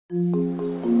And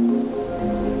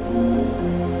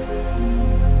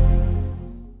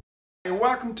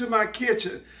welcome to my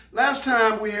kitchen. Last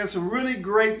time we had some really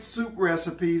great soup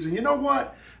recipes, and you know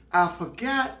what? I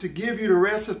forgot to give you the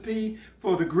recipe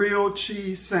for the grilled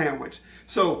cheese sandwich.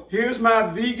 So here's my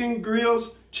vegan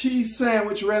grilled cheese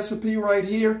sandwich recipe right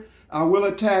here. I will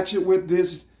attach it with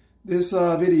this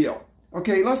video.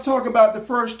 Okay, let's talk about the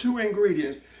first two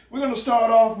ingredients. We're going to start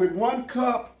off with 1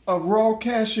 cup of raw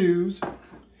cashews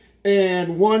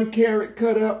and 1 carrot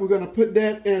cut up. We're going to put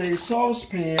that in a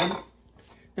saucepan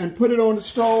and put it on the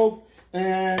stove,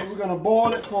 and we're going to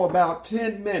boil it for about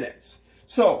 10 minutes.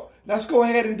 So let's go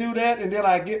ahead and do that, and then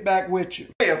I'll get back with you.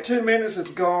 Okay, 10 minutes has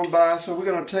gone by, so we're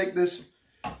going to take this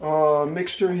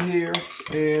mixture here,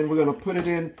 and we're going to put it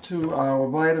into our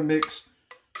Vitamix,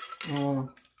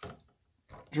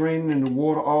 draining the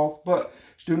water off. But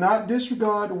do not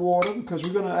disregard the water, because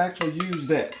we're going to actually use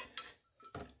that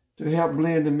to help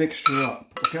blend the mixture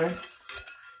up, okay?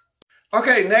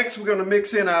 Okay, next we're going to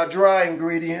mix in our dry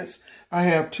ingredients. I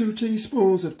have 2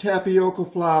 teaspoons of tapioca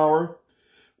flour,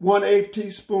 1/8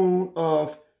 teaspoon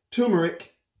of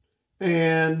turmeric,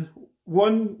 and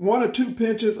one or 2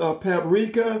 pinches of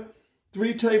paprika,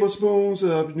 3 tablespoons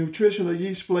of nutritional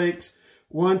yeast flakes,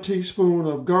 1 teaspoon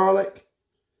of garlic,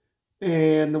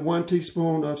 and 1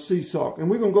 teaspoon of sea salt. And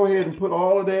we're going to go ahead and put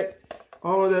all of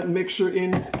that mixture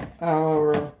in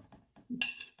our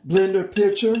blender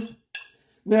pitcher.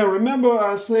 Now remember,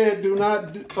 I said do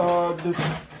not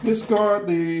discard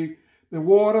the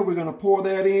water. We're going to pour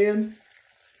that in,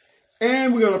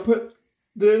 and we're going to put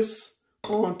this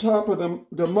on top of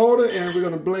the motor, and we're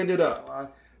going to blend it up. I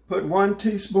put 1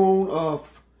 teaspoon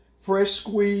of fresh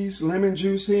squeezed lemon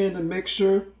juice in the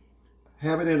mixture,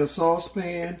 have it in a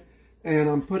saucepan, and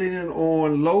I'm putting it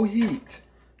on low heat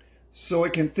so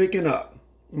it can thicken up,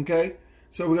 okay?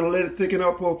 So we're going to let it thicken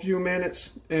up for a few minutes,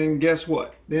 and guess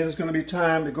what? Then it's going to be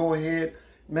time to go ahead,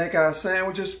 make our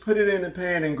sandwiches, put it in the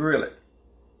pan and grill it.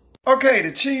 Okay,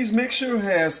 the cheese mixture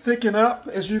has thickened up,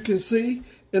 as you can see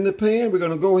in the pan. We're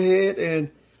going to go ahead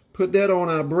and put that on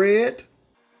our bread.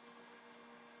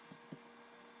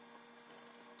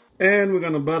 And we're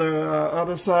going to butter our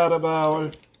other side of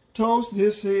our toast.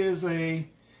 This is a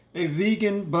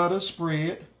vegan butter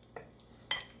spread,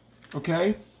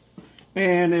 okay?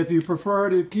 And if you prefer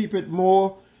to keep it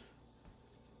more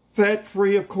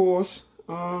fat-free, of course,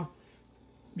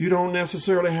 you don't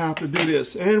necessarily have to do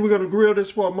this. And we're going to grill this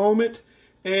for a moment,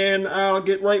 and I'll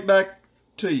get right back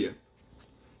to you.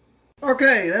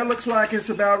 Okay, that looks like it's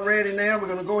about ready now. We're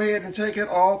going to go ahead and take it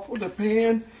off of the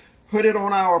pan, put it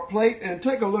on our plate, and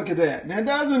take a look at that. Now,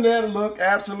 doesn't that look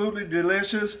absolutely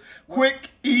delicious?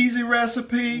 Quick, easy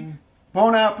recipe.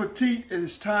 Bon appetit.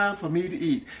 It's time for me to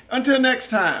eat. Until next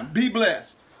time, be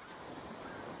blessed.